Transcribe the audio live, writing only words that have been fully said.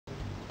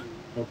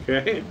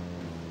Okay.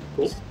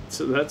 Cool.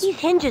 So that's... These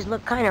hinges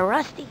look kind of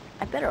rusty.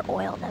 I better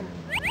oil them.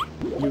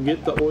 You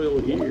get the oil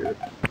here.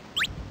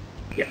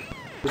 Yeah.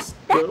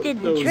 That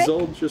did the trick.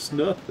 Result just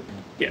nothing.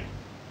 Yeah.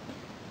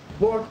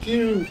 Fuck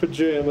you,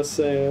 Pajama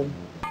Sam.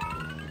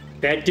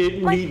 That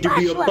didn't need to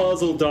be a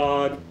puzzle,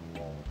 dog.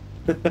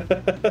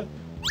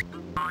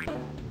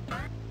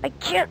 I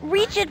can't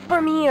reach it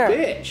from here.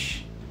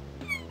 Bitch.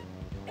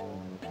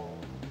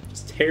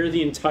 Just tear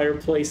the entire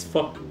place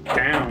fucking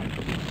down.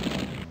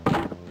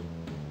 I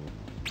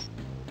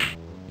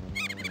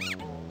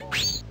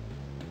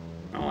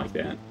don't like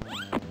that.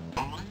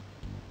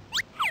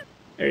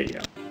 There you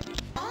go.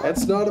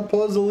 That's not a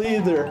puzzle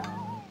either.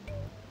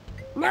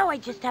 Now I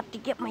just have to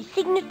get my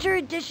signature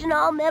edition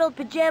all-metal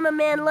Pajama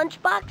Man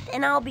lunchbox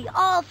and I'll be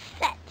all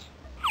set.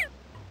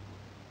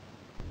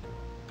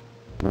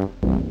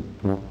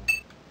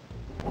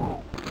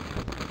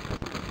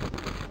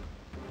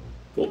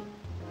 Cool.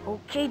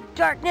 Okay,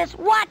 darkness,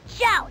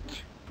 watch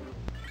out!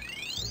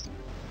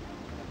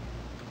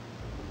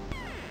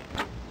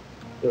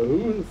 So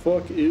who the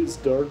fuck is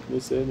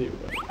darkness anyway?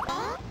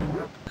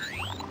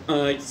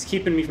 It's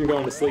keeping me from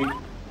going to sleep.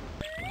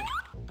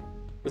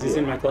 Because he's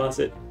in my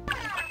closet.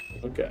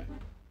 Okay.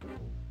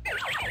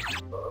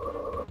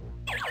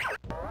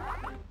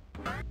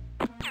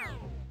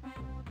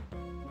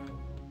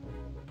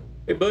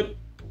 Hey, bud.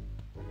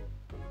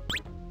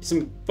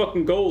 Some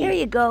fucking gold. Here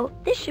you go.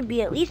 This should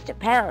be at least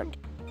 £1.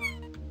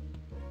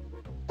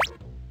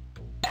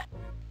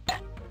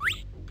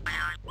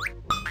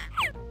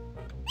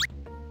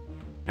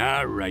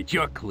 All right,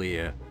 you're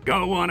clear.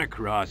 Go on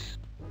across.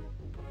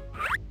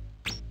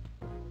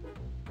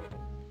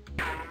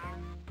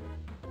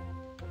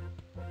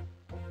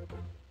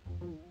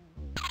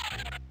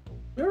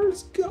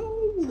 There's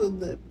gold in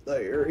them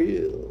there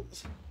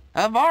hills.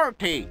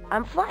 Havarti.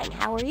 I'm fine.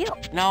 How are you?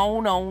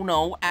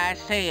 No. I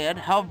said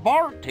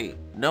Havarti.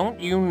 Don't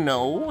you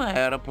know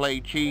how to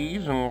play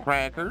cheese and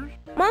crackers?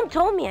 Mom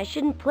told me I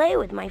shouldn't play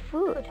with my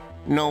food.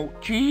 No,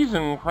 cheese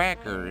and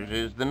crackers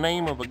is the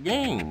name of a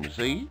game,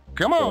 see?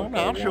 Come on,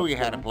 I'll show you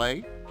how to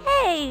play.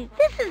 Hey,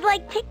 this is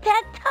like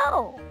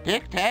tic-tac-toe.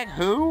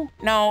 Tic-tac-who?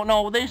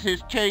 No, this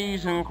is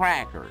cheese and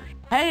crackers.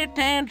 Pay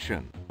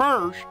attention.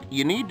 First,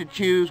 you need to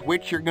choose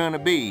which you're gonna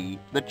be,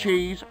 the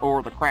cheese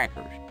or the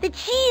crackers. The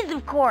cheese,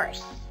 of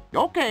course.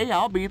 Okay,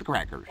 I'll be the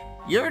crackers.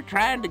 You're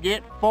trying to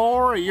get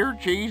 4 of your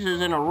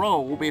cheeses in a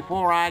row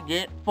before I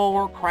get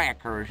 4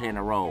 crackers in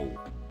a row.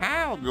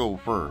 I'll go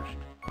first.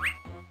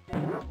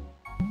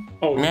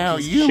 Oh, now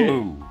you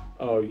move.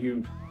 Oh,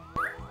 you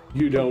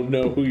don't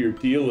know who you're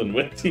dealing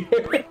with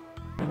here.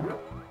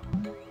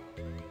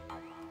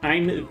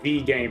 I'm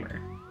the gamer.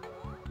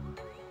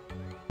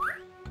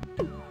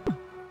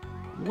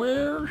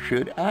 Where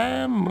should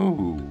I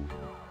move?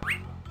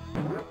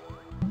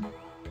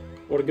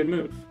 What a good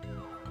move.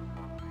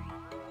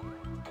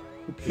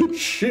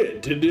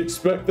 Shit, didn't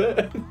expect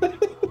that.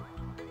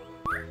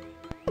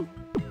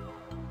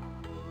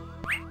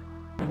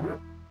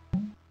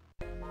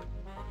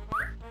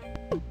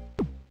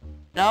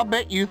 I'll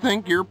bet you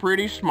think you're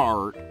pretty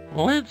smart.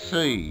 Let's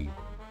see.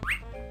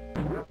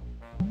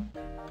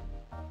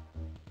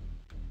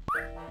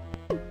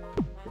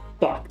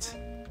 Fucked.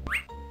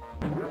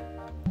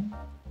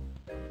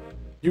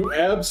 You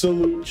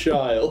absolute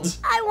child.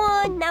 I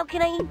won. Now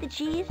can I eat the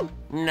cheese?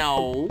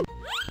 No.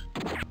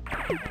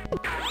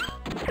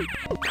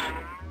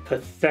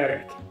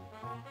 Pathetic.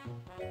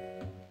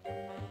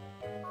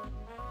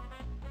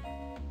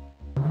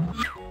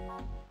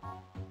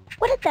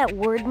 What did that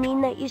word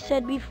mean that you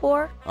said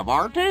before?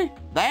 Havarti?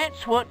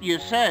 That's what you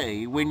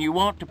say when you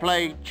want to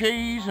play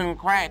cheese and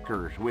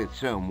crackers with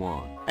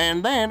someone.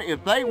 And then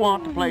if they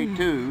want to play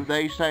too,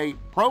 they say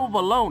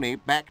provolone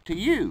back to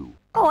you.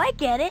 Oh, I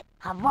get it.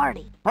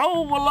 Havarti.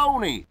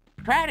 Provolone.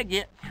 Try to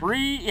get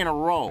 3 in a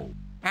row.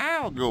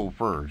 I'll go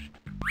first.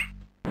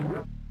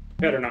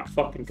 Better not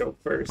fucking go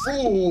first.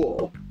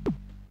 Fool.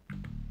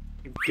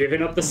 You've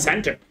given up the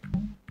center.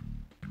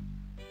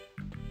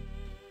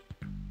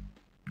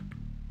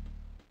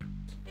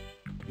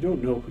 You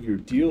don't know who you're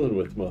dealing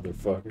with,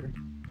 motherfucker.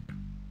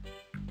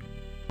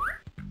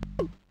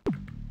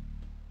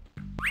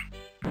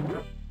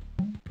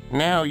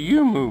 Now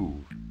you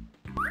move.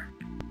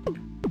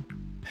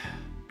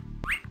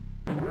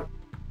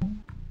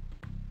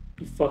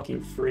 You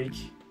fucking freak.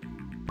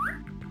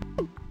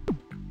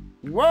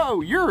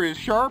 Whoa, you're as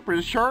sharp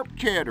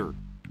cheddar.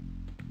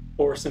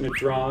 Forcing a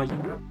draw,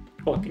 you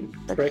fucking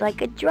prick. Looks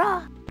like a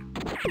draw.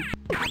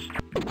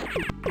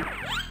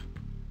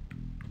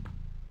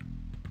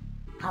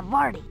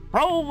 Havarti.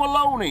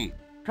 Provolone.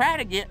 Try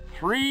to get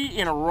 3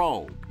 in a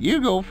row.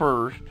 You go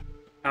first.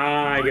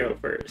 I go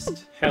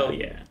first. Hell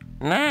yeah.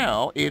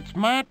 Now it's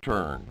my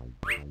turn.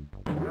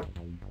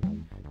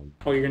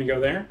 Oh, you're gonna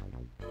go there?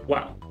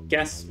 Well,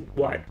 guess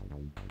what?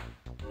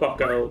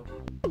 Bucko.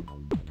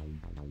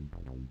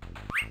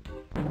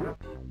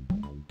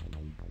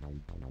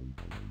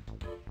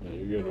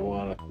 You're gonna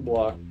wanna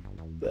block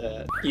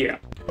that. Yeah.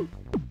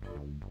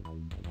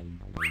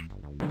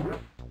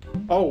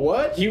 Oh,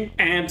 what? You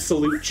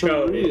absolute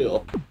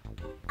chode.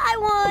 I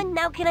won.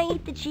 Now can I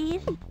eat the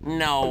cheese?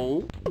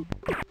 No.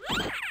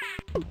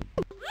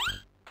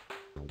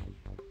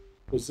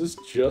 Was this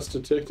just a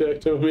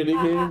tic-tac-toe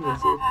minigame?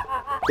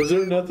 Was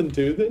there nothing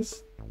to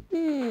this?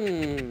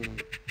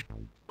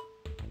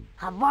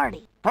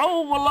 Havarti.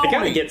 Provolone. I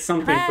gotta get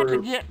something Try for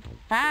to get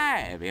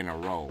 5 in a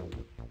row.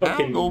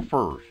 fucking I'll go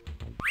first.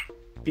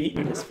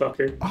 beating this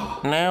fucker.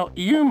 Now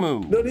you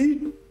move.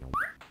 Nutty.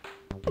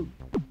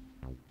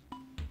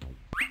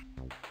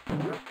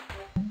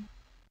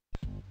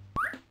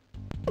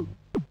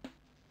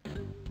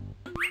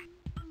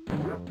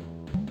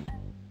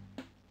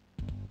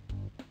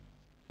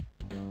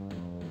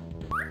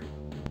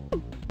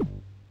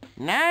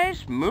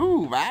 Nice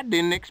move. I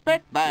didn't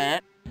expect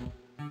that.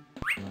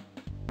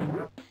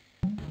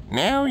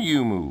 Now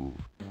you move.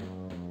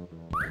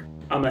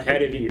 I'm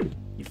ahead of you,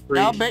 you freak.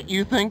 I'll bet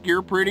you think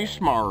you're pretty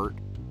smart.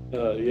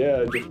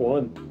 Yeah, I just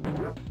won.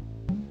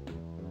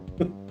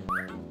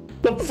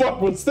 The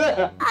fuck was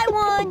that? I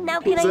won.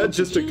 Now can Was I that eat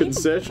just the a cheese?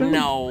 concession?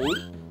 No.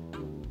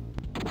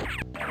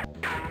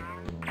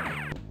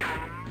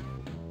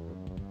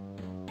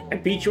 I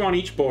beat you on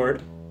each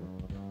board.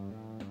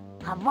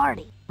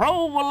 Havarti.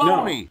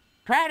 Provolone.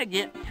 Try to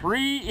get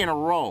 3 in a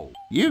row.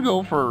 You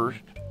go first.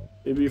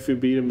 Maybe if you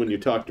beat him when you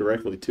talk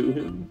directly to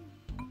him.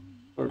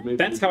 Or maybe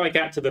that's how I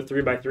got to the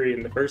 3x3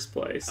 in the first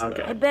place.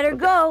 Okay. I better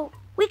go.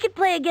 We could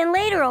play again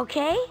later,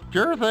 okay?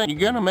 Sure thing. You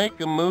gonna make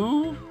a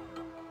move?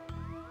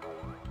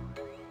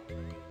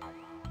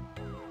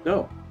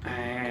 No.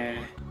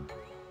 I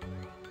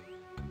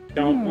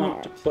don't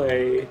want to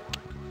play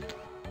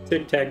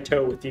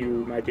tic-tac-toe with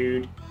you, my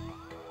dude.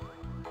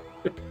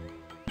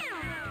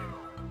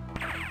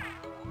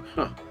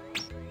 Huh.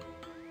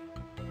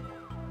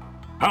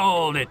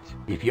 Hold it!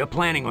 If you're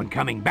planning on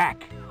coming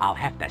back, I'll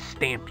have to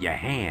stamp your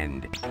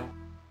hand.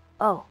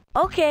 Oh,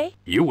 okay.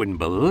 You wouldn't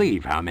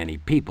believe how many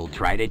people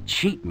try to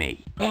cheat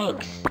me.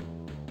 Thanks.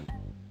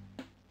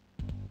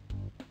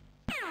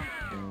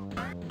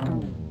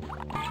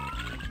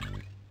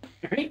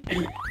 Alright.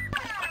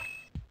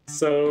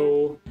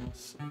 So,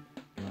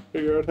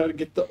 figure out how to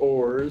get the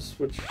ores,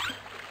 which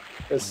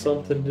has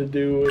something to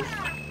do with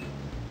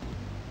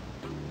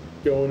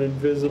going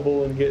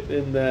invisible and getting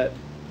in that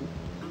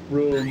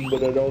room,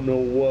 but I don't know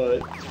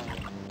what.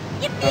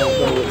 I don't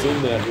know what's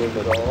in that room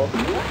at all.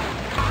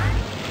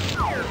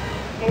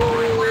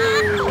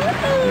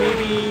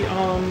 Maybe,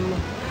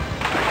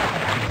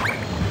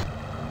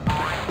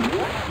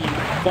 you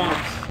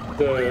bump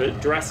the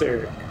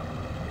dresser.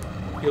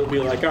 He'll be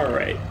like,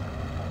 alright,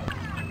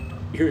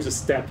 here's a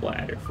step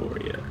ladder for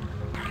you.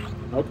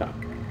 Okay.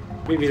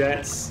 Maybe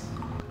that's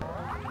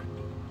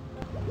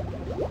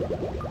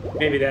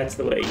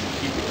the way you do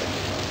it.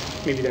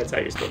 Maybe that's how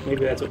you're supposed.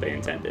 Maybe that's what they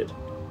intended.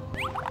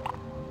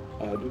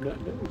 I do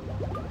not know.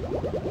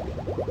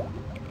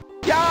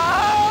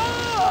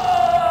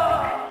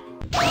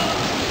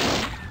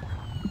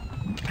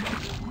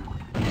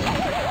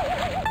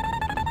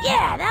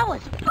 Yeah, that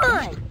was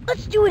fun.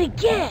 Let's do it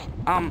again.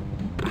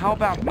 How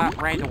about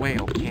not right away,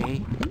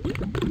 okay?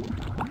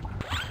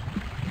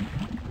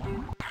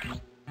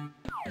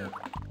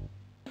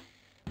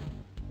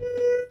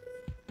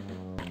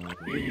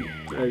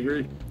 I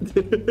agree.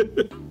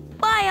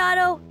 Bye,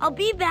 Otto. I'll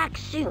be back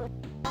soon.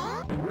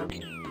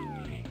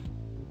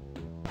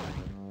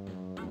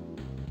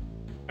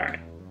 Alright.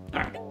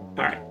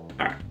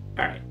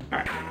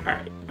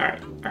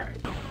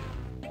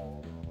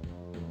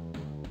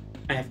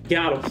 I've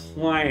got a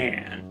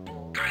plan.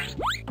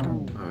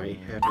 I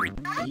have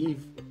an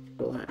evil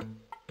plan.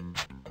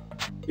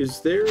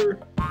 Is there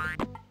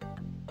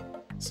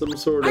some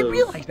sort of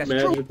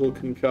magical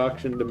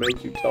concoction to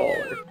make you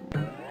taller?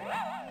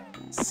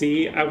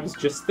 See, I was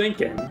just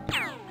thinking.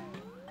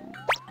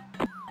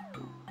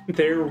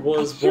 There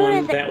was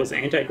one that was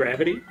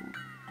anti-gravity.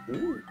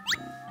 Ooh.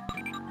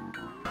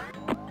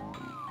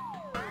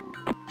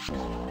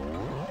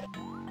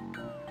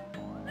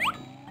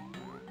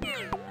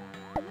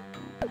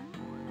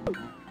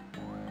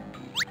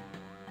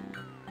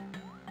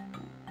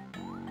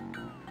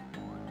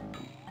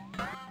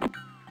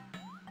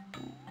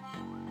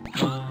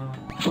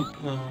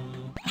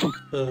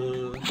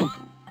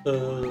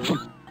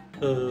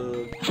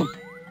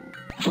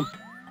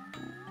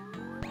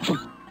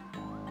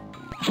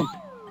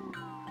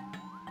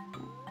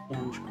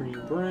 Orange, green,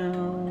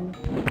 brown.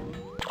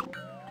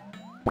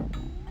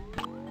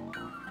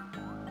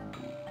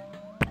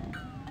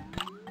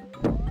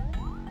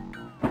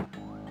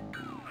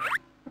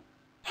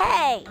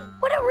 Hey,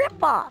 what a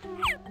ripoff.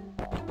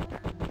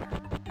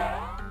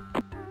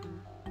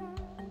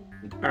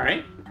 All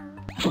right.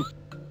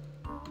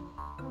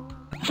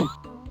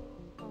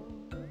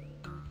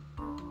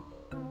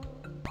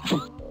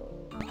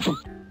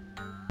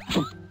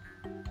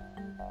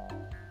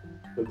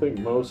 I think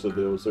most of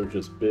those are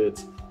just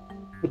bits.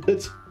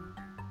 Let's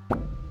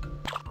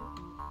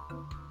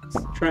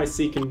try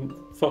seeking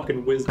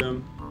fucking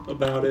wisdom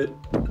about it.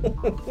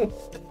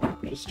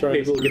 Just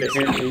trying to get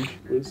a hint.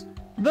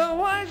 The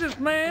wisest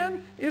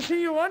man is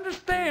he who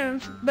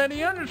understands that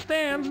he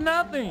understands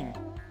nothing.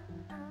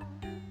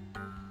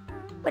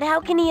 But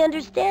how can he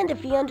understand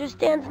if he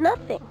understands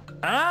nothing?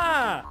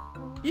 Ah!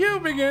 You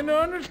begin to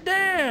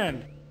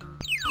understand!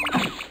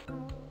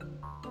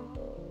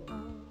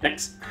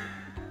 Thanks.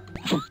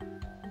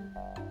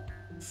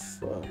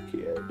 Fuck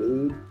yeah,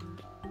 dude.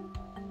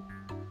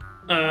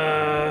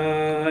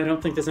 I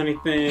don't think there's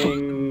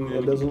anything.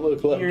 It doesn't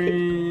look like it.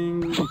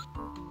 it.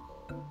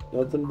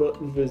 Nothing but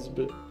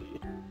invisibility.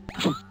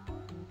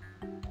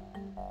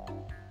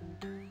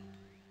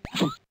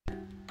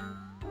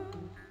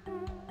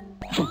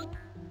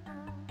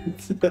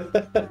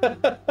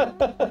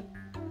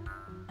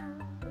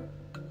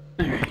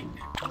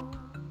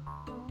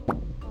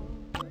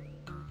 Alright.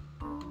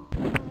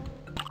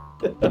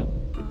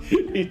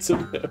 Eat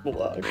some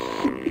hemlock.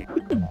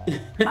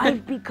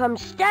 I've become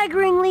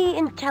staggeringly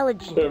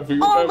intelligent. Have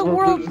you All the ever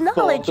world's been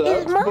knowledge thought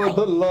is out by mine.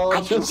 the I can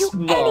largest do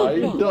mind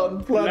anything.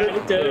 on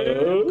planet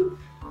Earth?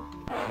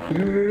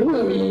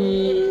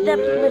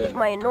 Except lift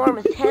my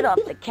enormous head off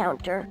the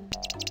counter.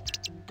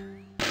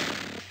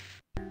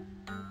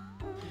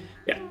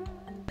 Yeah.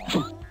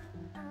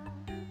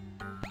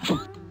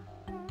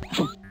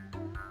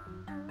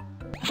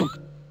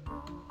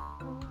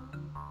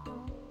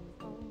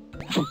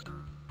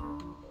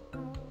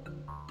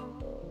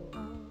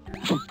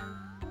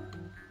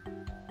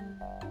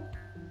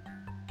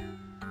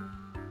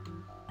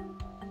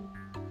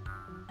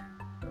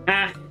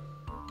 Ah.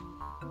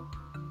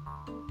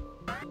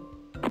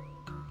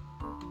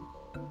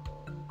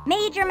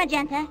 Major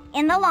Magenta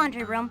in the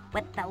laundry room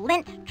with the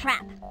lint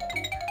trap.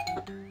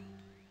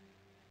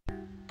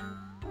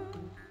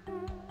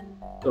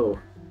 Oh,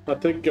 I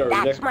think our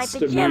That's my next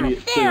pajama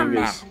immediate Sam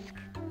thing mask. is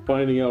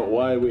finding out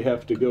why we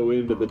have to go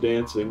into the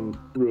dancing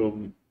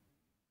room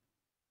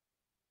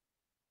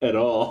at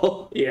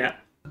all. Yeah.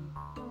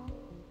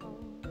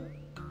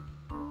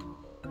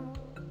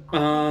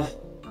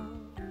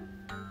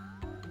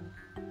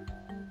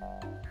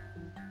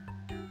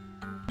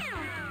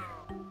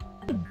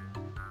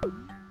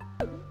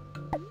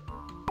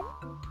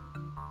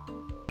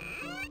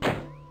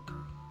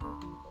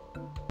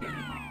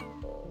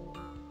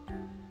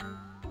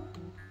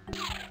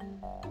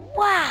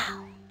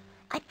 Wow!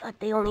 I thought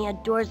they only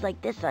had doors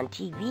like this on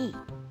TV.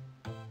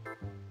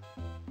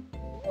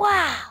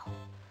 Wow!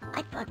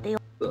 I thought they...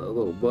 The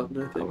little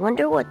button, I I think.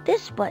 wonder what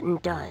this button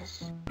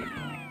does.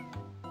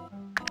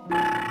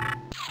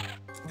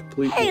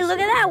 Complete Hey, this. look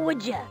at that,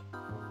 would ya?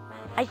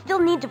 I still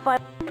need to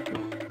find...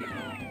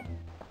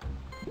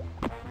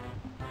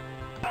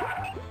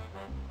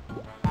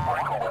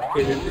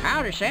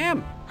 Howdy,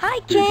 Sam. Hi,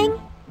 King!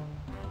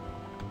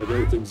 I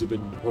know things have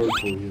been hard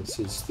for you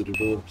since the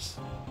divorce.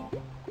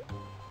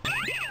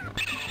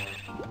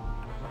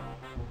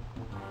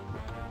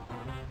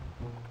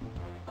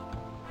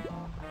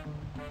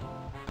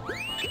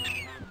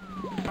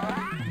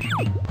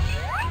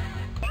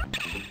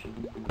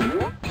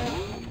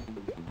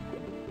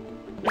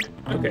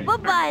 Okay.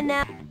 Bye-bye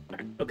now.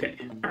 Okay.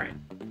 Alright.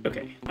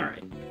 Okay.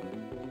 Alright.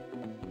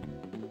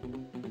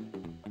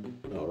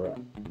 Alright.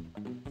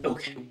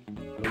 Okay.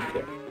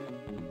 Okay.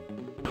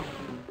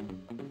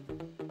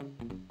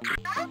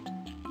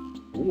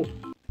 Ooh.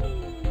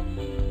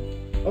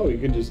 Oh, you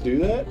can just do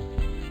that?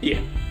 Yeah.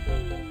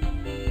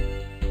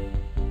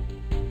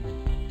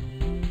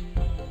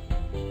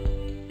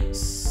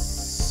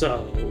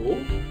 So...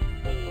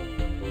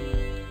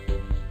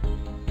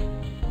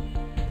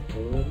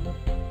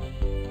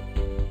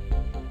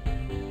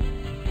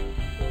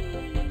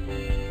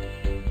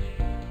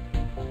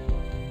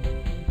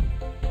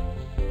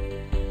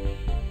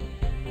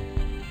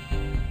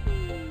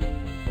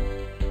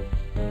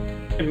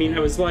 I mean, I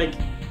was like,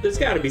 there's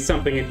got to be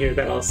something in here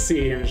that I'll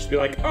see and just be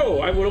like, oh,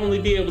 I would only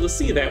be able to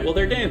see that while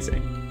they're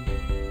dancing.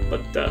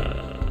 But,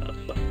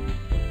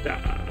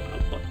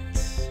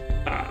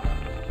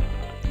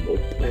 Nope.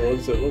 What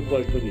does it look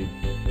like when you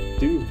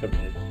do come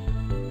in?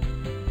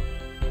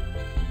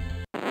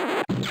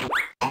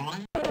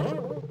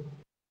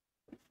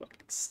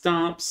 fucking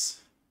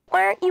stops.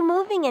 Why aren't you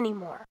moving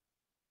anymore?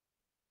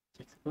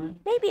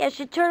 Maybe I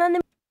should turn on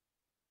the...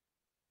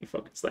 He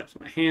fucking slaps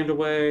my hand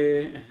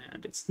away,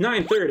 and it's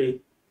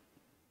 9:30.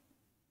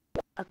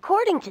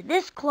 According to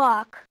this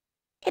clock,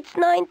 it's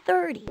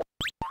 9:30.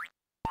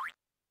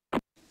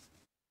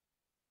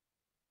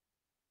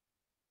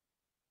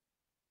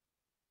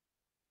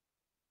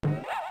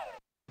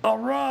 All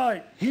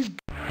right, he's...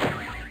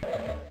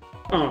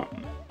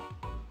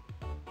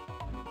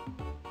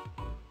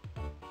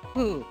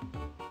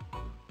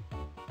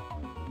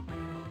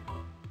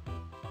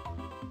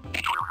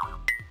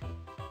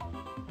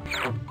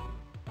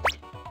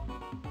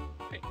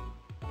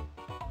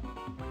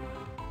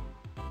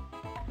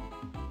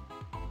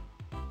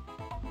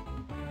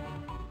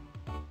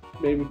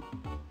 Maybe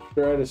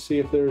try to see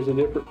if there's a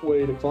different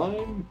way to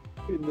climb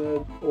in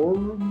the ore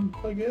room,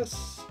 I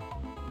guess.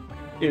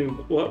 In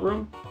what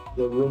room?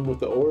 The room with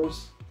the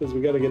ores, because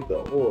we got to get the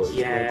ores.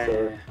 Yeah.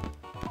 That's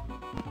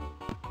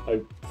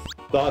I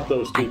thought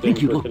those I two think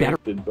things you were look better.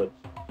 connected, but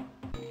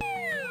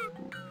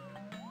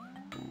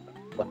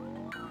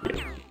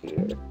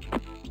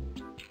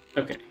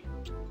Okay.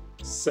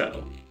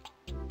 So,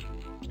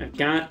 I've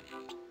got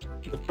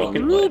the I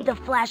fucking need the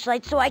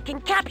flashlight so I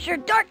can capture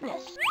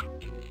darkness.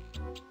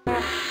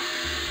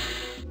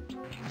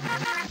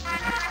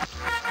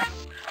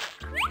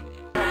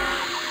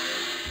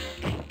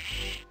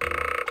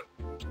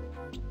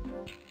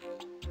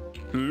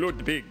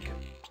 Ludwig.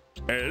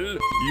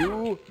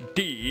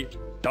 Ludwig.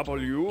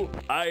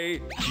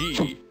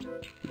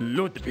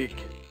 Ludwig.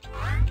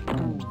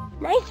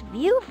 Nice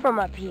view from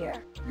up here.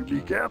 You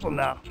be careful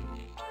now.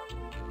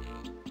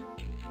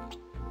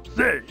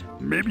 Say,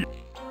 maybe.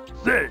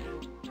 Say.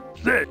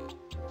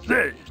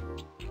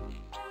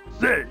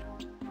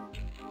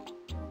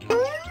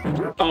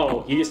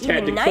 Oh, you just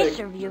had to Even click.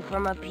 nicer view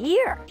from up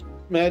here.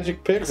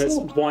 Magic That's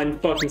pixel? one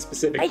fucking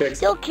specific I pixel.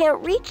 still can't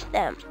reach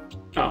them.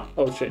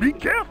 Oh shit. Be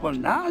careful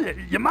now.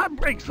 You might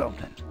break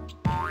something.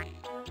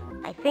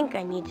 I think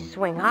I need to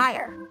swing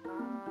higher.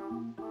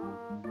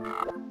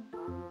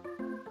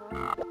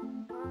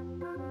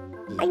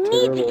 I need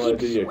to Terrible keep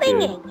idea,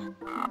 swinging.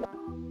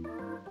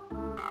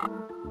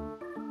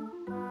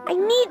 I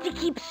need to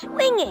keep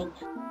swinging.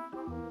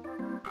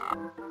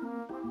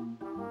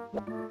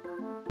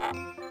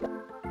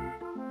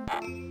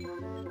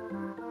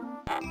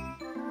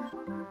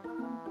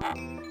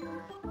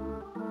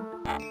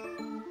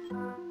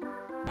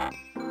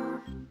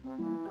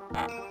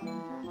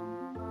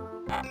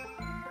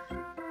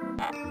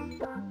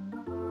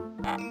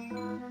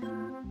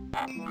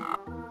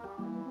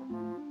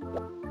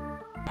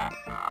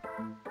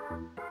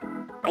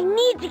 I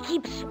need to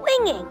keep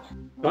swinging.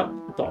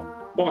 What the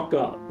fuck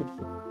up?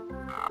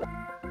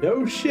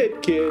 No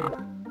shit, kid.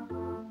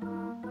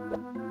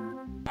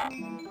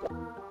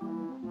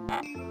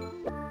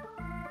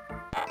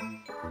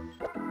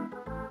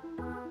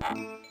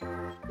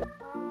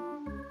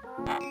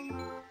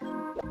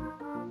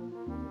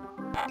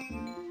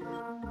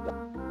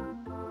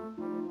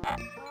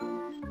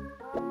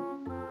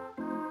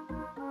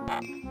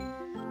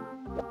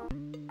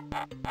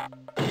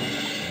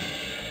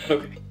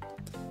 Okay.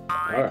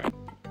 Alright.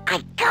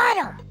 I got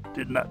him.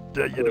 Did not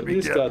tell you Well, to at be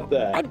least careful. got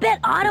that. I bet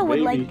Otto would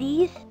like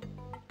Maybe. these.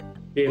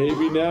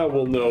 Maybe now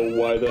we'll know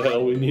why the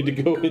hell we need to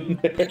go in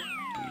there.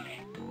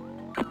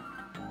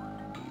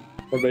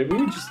 Or maybe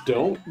we just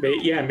don't.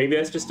 Yeah, maybe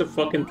that's just a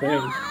fucking thing.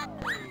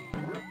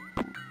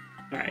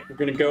 Alright, we're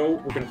gonna go.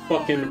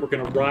 We're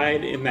gonna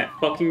ride in that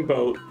fucking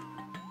boat.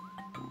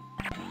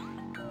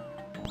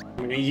 I'm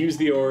gonna use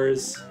the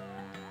oars.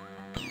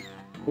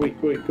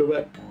 Wait, go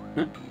back.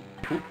 Huh?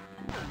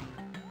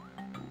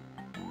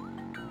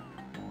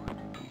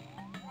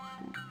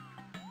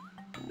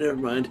 Never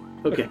mind.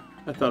 Okay,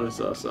 I thought I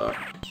saw a sock.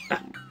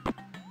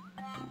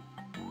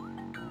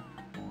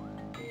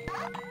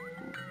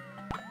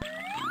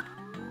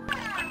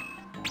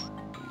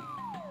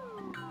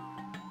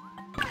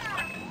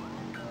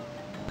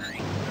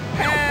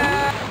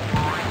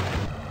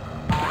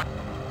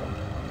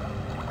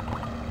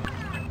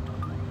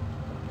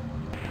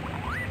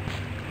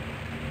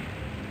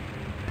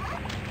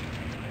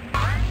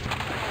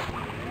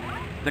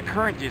 The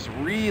current is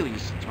really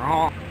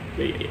strong.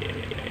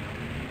 Yeah.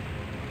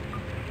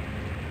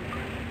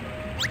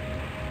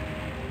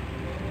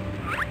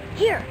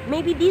 Here,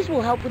 maybe these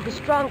will help with the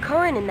strong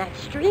current in that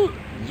stream.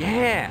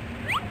 Yeah.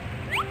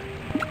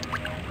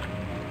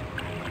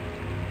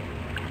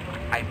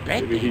 I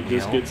bet Maybe he they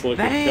just will. gets like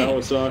Thanks. a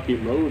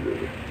Kawasaki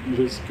motor.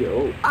 Just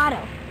go.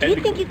 Otto, do you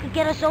think you could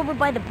get us over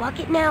by the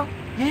bucket now?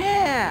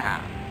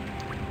 Yeah.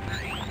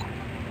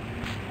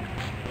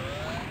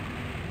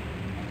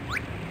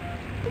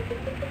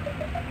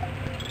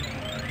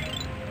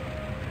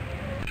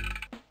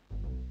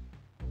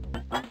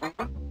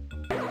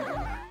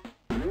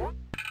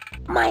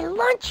 My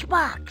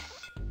lunchbox!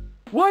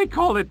 Why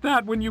call it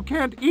that when you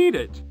can't eat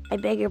it? I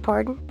beg your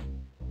pardon?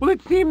 Well,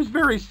 it seems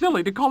very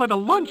silly to call it a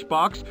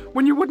lunchbox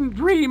when you wouldn't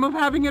dream of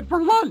having it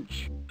for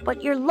lunch.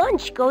 But your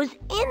lunch goes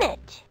in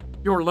it.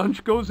 Your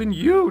lunch goes in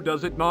you,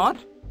 does it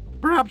not?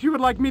 Perhaps you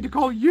would like me to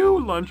call you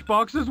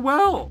Lunchbox as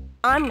well.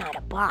 I'm not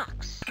a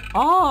box.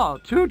 Ah,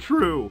 too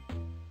true.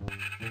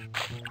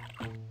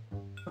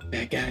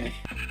 That guy.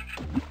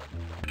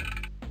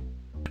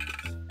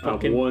 I'm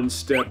Fucking one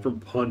step from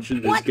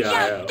punching this Watch guy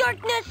out, out.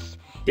 darkness!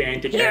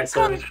 gigantic Here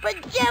asshole. comes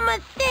Pajama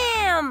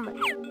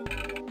Sam!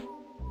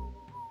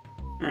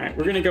 Alright,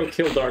 we're gonna go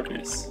kill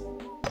darkness.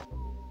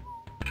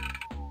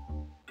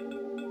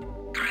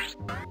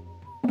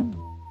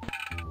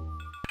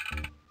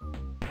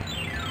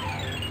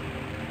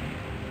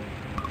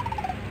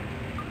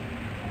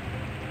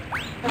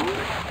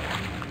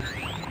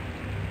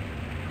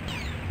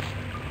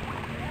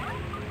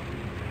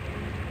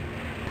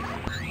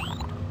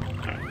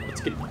 Alright,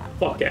 let's get the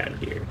fuck out of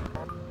here.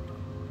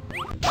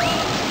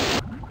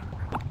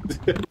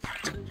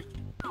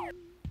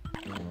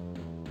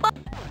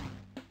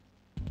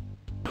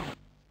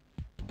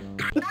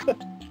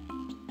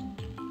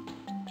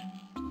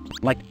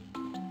 Like,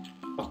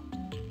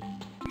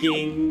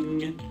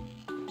 Ging.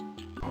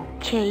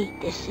 Okay,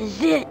 this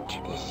is it.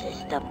 This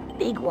is the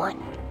big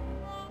one.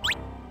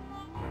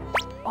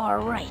 All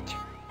right,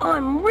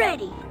 I'm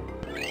ready.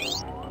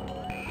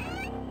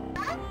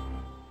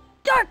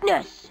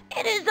 Darkness!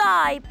 It is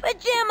I,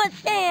 Pajama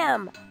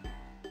Sam!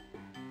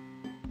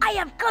 I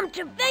have come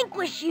to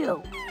vanquish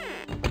you!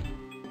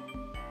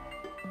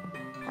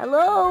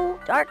 Hello,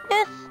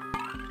 darkness?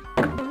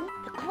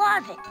 The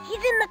closet! He's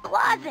in the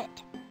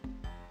closet!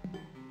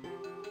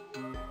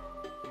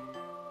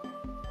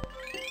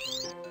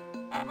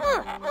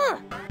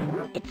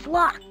 It's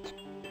locked.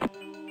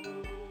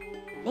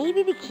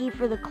 Maybe the key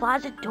for the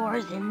closet door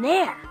is in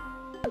there.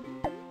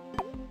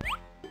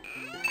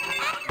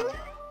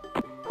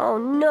 Oh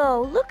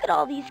no, look at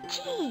all these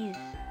keys.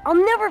 I'll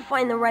never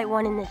find the right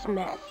one in this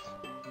mess.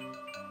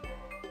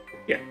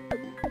 Yeah.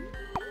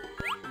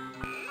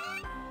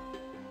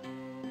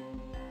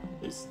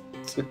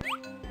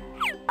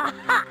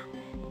 Aha!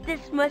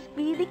 This must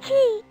be the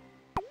key.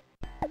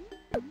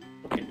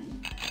 Okay.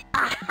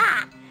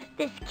 Aha!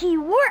 This key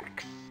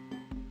works.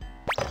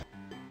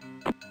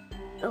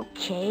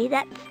 Okay,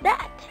 that's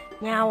that.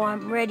 Now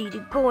I'm ready to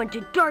go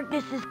into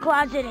Darkness's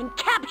closet and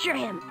capture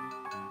him.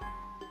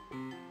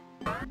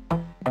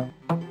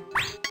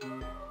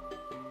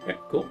 Okay,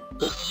 cool.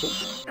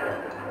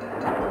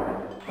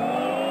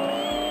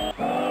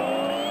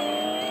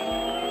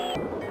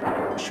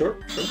 Sure.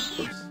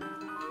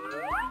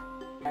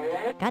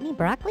 Got any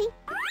broccoli?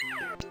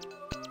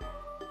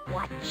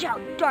 Watch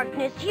out,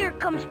 Darkness. Here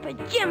comes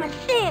Pajama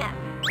Sam.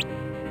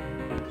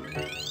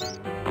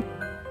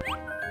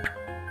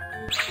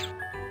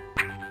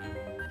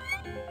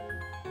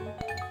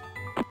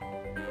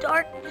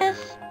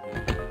 Darkness,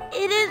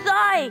 it is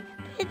I,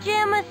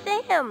 Pajama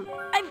Sam.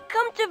 I've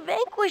come to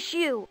vanquish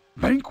you.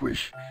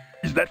 Vanquish?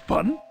 Is that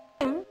fun?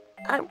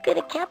 I'm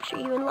gonna capture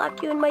you and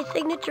lock you in my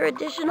signature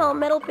edition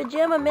all-metal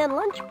Pajama Man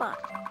lunchbox.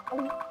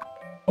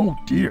 Oh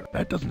dear,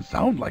 that doesn't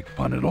sound like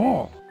fun at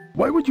all.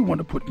 Why would you want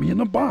to put me in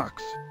a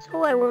box?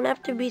 So I won't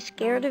have to be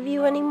scared of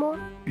you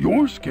anymore?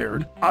 You're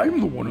scared. I'm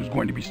the one who's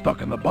going to be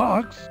stuck in the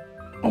box.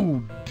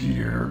 Oh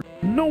dear,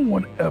 no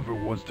one ever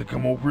wants to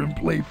come over and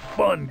play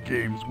fun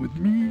games with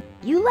me.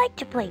 You like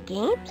to play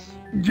games?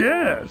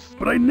 Yes,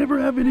 but I never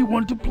have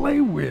anyone to play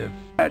with.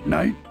 At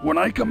night, when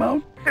I come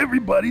out,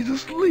 everybody's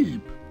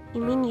asleep.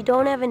 You mean you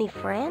don't have any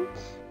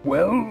friends?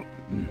 Well,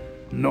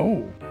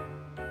 no.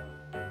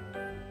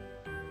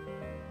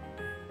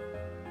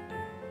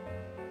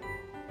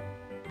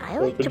 I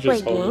like to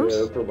play games.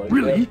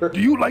 Really?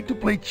 Do you like to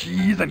play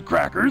cheese and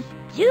crackers?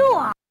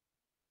 Do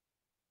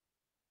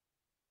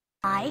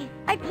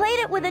I played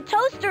it with a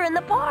toaster in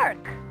the park.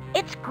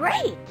 It's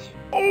great.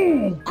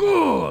 Oh,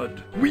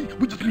 good. We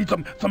just need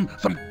some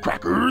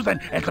crackers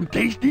and some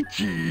tasty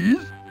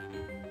cheese.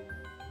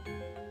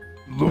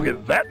 Look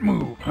at that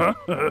move, huh?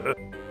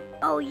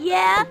 Oh,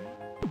 yeah?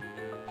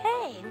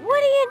 Hey, what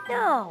do you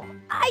know?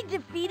 I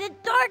defeated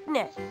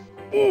Darkness.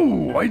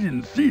 Oh, I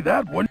didn't see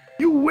that one.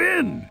 You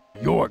win.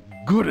 You're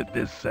good at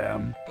this,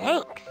 Sam.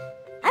 Thanks.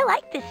 I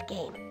like this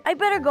game. I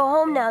better go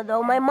home now,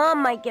 though. My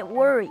mom might get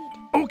worried.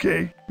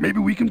 Okay, maybe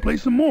we can play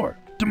some more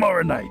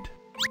tomorrow night.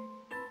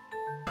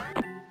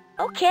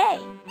 Okay.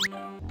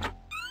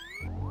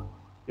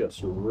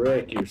 Just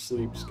wreck your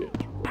sleep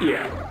schedule.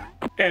 Yeah.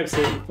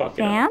 Absolutely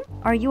fucking Sam,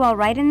 are you all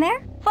right in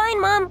there?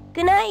 Fine, Mom.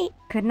 Good night.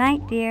 Good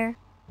night, dear.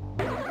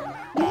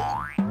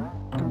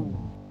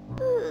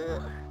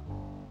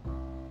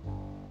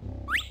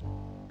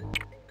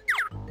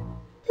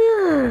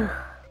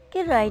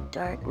 Good night,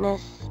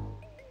 Darkness.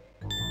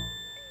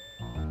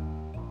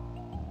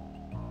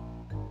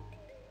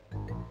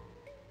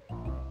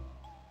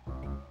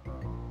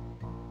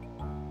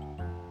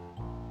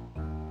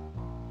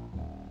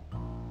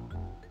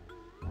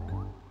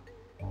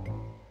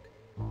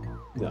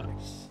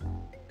 Nice.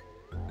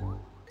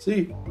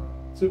 See,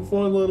 it's a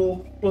fun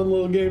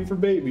little game for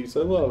babies.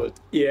 I love it.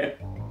 Yeah.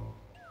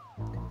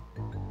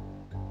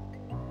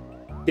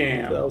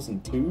 Damn.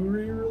 2002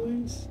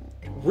 re-release?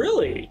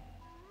 Really?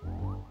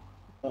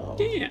 Oh.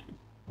 Damn.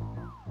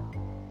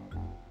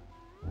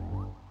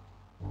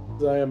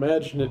 I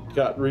imagine it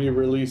got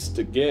re-released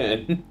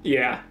again.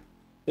 Yeah.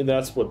 And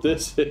that's what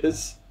this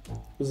is.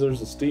 Because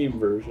there's a Steam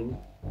version.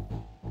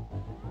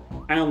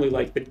 I only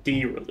like the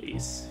D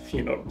release, if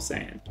you know what I'm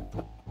saying.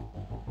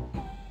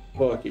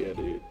 Fuck yeah,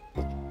 dude.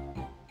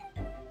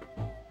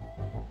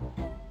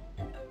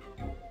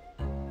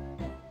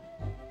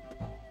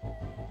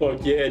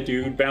 Fuck yeah,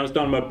 dude. Bounced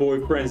on my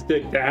boyfriend's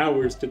dick for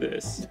hours to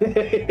this.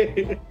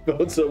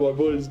 Bounced on my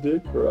boy's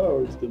dick for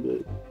hours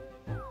today.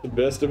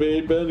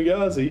 Investigate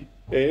Benghazi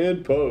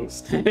and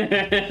post.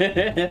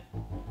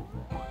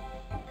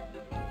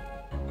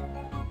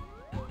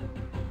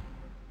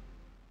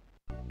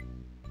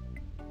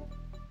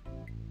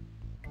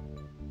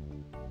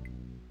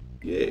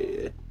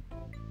 Yeah.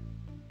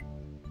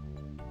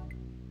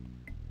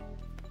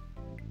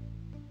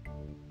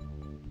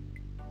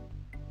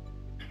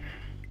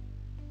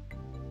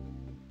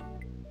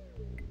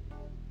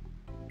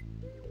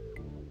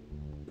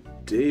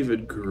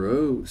 David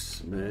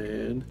Gross,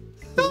 man.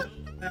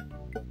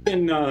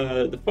 In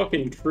the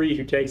fucking tree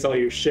who takes all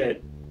your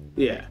shit.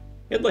 Yeah.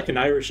 He had like an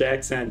Irish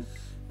accent.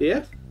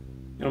 Yeah?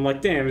 And I'm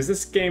like, damn, is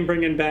this game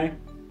bringing back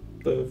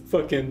the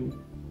fucking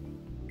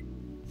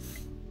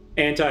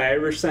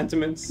anti-Irish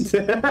sentiments.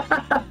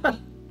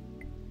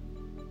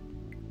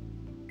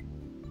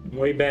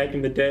 Way back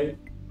in the day.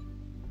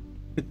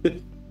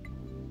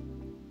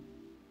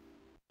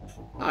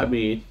 I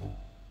mean,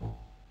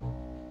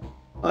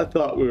 I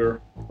thought we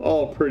were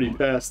all pretty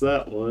past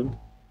that one.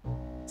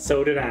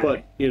 So did I.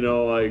 But, you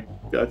know, I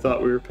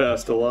thought we were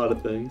past a lot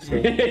of things. So.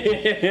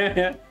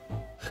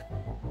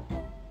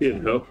 You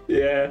know.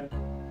 Yeah.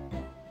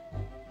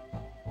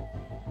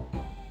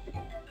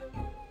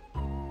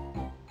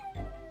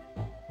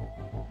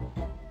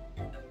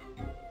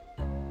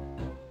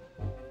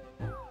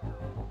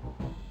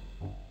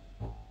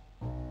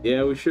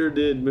 Yeah, we sure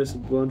did miss a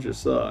bunch of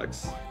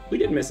socks. We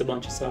did miss a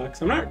bunch of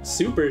socks. I'm not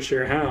super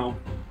sure how.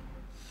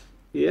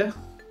 Yeah.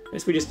 I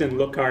guess we just didn't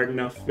look hard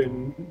enough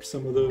in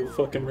some of the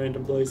fucking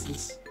random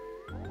places.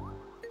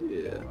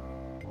 Yeah.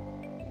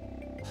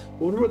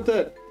 Wonder what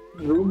that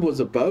room was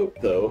about,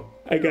 though.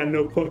 I got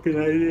no fucking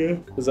idea.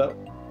 Because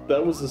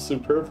that was a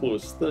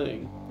superfluous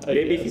thing.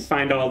 Maybe if you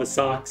find all the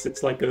socks,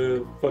 it's like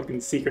a fucking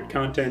secret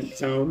content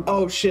zone.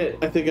 Oh shit,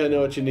 I think I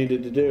know what you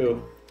needed to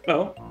do.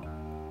 Oh?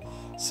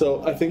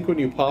 So, I think when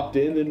you popped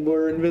in and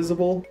were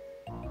invisible,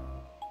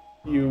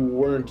 you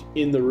weren't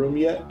in the room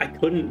yet? I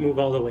couldn't move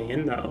all the way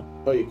in, though.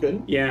 Oh, you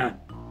couldn't? Yeah.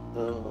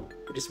 Oh.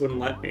 It just wouldn't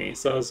let me,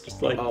 so I was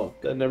just like... Oh,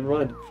 then never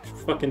mind.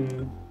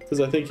 Fucking... Because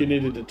I think you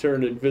needed to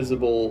turn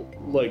invisible,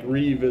 like,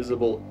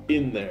 re-visible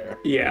in there.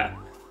 Yeah.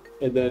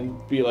 And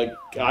then be like,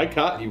 I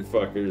caught you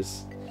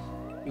fuckers.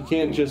 You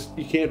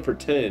can't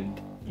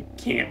pretend. You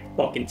can't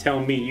fucking tell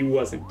me you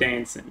wasn't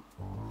dancing.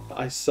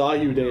 I saw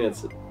you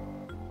dancing.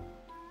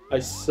 I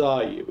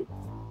saw you.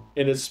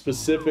 And it's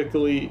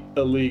specifically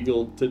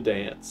illegal to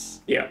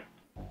dance. Yeah.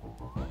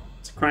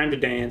 It's a crime to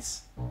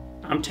dance.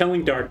 I'm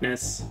telling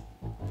darkness.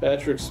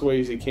 Patrick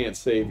Swayze can't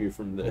save you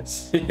from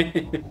this.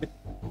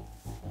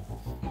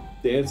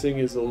 Dancing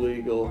is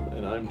illegal,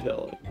 and I'm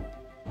telling.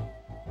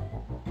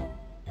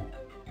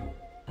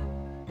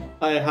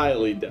 I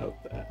highly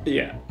doubt that.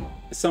 Yeah.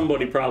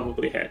 Somebody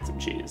probably had some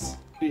cheese.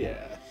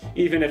 Yeah.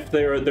 Even if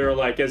they're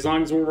like, as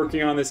long as we're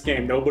working on this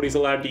game, nobody's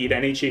allowed to eat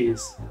any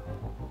cheese.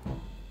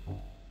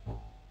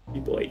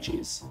 People ate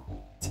cheese.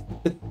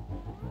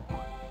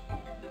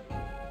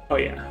 Oh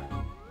yeah.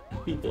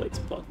 People ate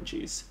some fucking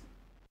cheese.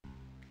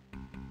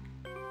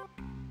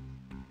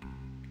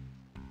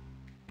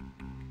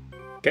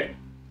 Okay.